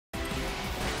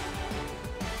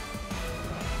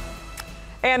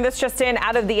And this just in,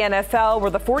 out of the NFL,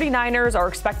 where the 49ers are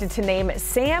expected to name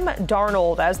Sam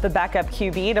Darnold as the backup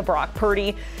QB to Brock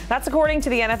Purdy. That's according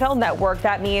to the NFL Network.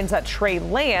 That means that Trey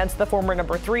Lance, the former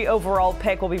number 3 overall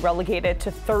pick, will be relegated to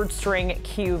third-string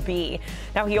QB.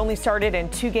 Now, he only started in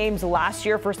 2 games last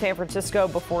year for San Francisco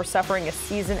before suffering a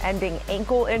season-ending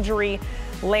ankle injury.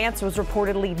 Lance was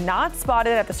reportedly not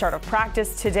spotted at the start of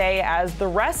practice today as the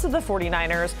rest of the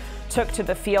 49ers took to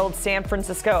the field. San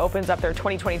Francisco opens up their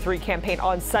 2023 campaign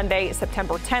on Sunday,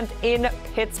 September 10th in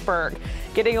Pittsburgh.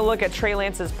 Getting a look at Trey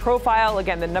Lance's profile,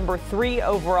 again, the number 3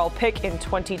 overall pick in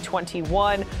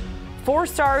 2021. 4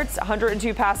 starts,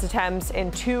 102 pass attempts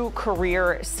in 2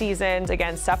 career seasons.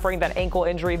 Again, suffering that ankle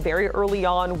injury very early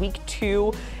on, week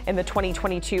 2 in the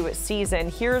 2022 season.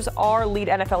 Here's our lead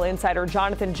NFL insider,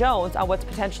 Jonathan Jones, on what's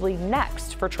potentially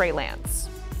next for Trey Lance.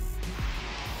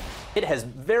 It has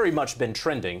very much been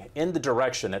trending in the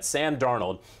direction that Sam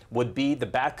Darnold would be the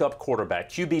backup quarterback,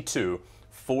 QB2,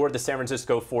 for the San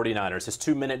Francisco 49ers. His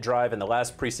 2-minute drive in the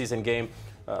last preseason game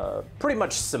pretty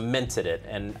much cemented it,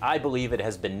 and I believe it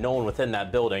has been known within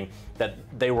that building that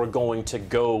they were going to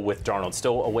go with Darnold.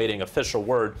 Still awaiting official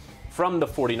word from the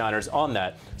 49ers on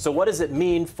that. So what does it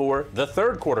mean for the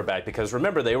third quarterback? Because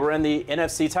remember, they were in the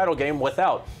NFC title game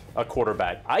without a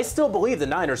quarterback. I still believe the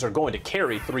Niners are going to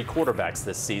carry 3 quarterbacks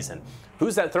this season.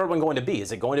 Who's that third one going to be?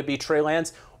 Is it going to be Trey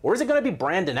Lance, or is it going to be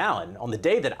Brandon Allen? On the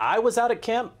day that I was out at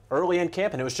camp, early in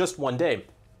camp, and it was just one day,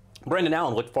 Brandon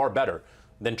Allen looked far better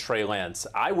than Trey Lance.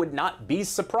 I would not be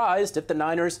surprised if the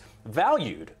Niners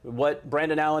valued what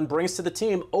Brandon Allen brings to the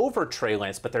team over Trey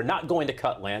Lance, but they're not going to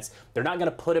cut Lance. They're not going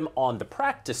to put him on the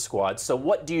practice squad. So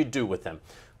what do you do with him?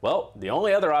 Well, the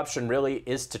only other option really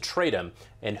is to trade him.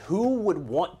 And who would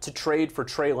want to trade for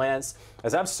Trey Lance?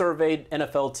 As I've surveyed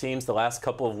NFL teams the last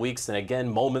couple of weeks, and again,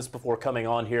 moments before coming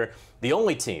on here, the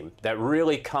only team that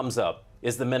really comes up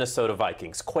is the Minnesota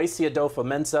Vikings. Kwesi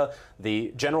Adofo-Mensah,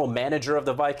 the general manager of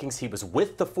the Vikings, he was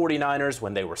with the 49ers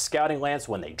when they were scouting Lance,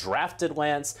 when they drafted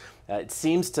Lance. It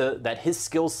seems that his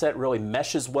skill set really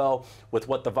meshes well with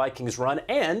what the Vikings run.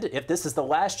 And if this is the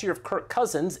last year of Kirk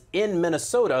Cousins in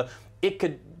Minnesota, it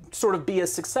could sort of be a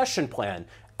succession plan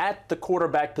at the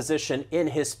quarterback position in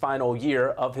his final year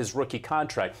of his rookie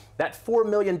contract. That $4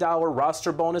 million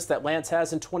roster bonus that Lance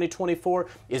has in 2024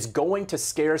 is going to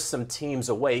scare some teams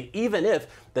away, even if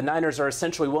the Niners are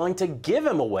essentially willing to give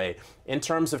him away in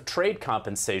terms of trade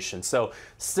compensation. So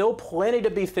still plenty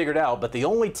to be figured out, but the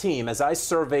only team, as I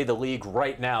survey the league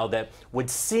right now, that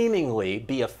would seemingly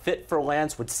be a fit for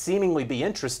Lance, would seemingly be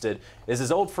interested, is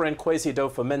his old friend Kwesi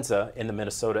Adofo-Mensah in the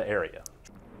Minnesota area.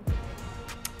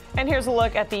 And here's a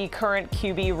look at the current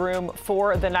QB room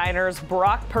for the Niners.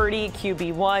 Brock Purdy,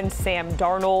 QB1, Sam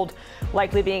Darnold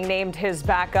likely being named his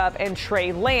backup, and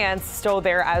Trey Lance still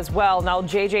there as well. Now,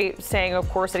 JJ saying, of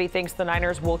course, that he thinks the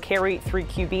Niners will carry 3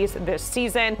 QBs this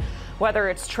season. Whether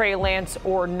it's Trey Lance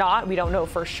or not, we don't know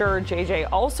for sure. JJ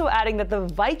also adding that the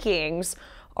Vikings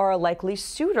are a likely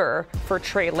suitor for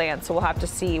Trey Lance, so we'll have to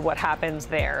see what happens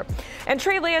there. And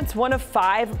Trey Lance, one of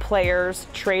 5 players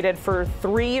traded for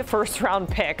 3 first-round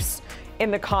picks in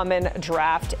the common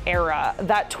draft era.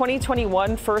 That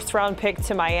 2021 first-round pick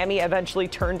to Miami eventually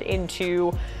turned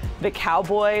into the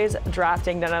Cowboys,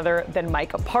 drafting none other than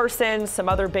Micah Parsons. Some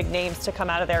other big names to come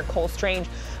out of there: Cole Strange,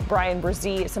 Brian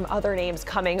Brzee, some other names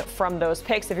coming from those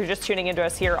picks. If you're just tuning into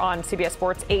us here on CBS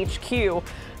Sports HQ,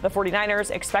 the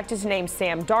 49ers expected to name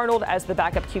Sam Darnold as the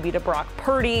backup QB to Brock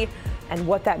Purdy, and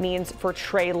what that means for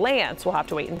Trey Lance, we'll have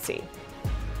to wait and see.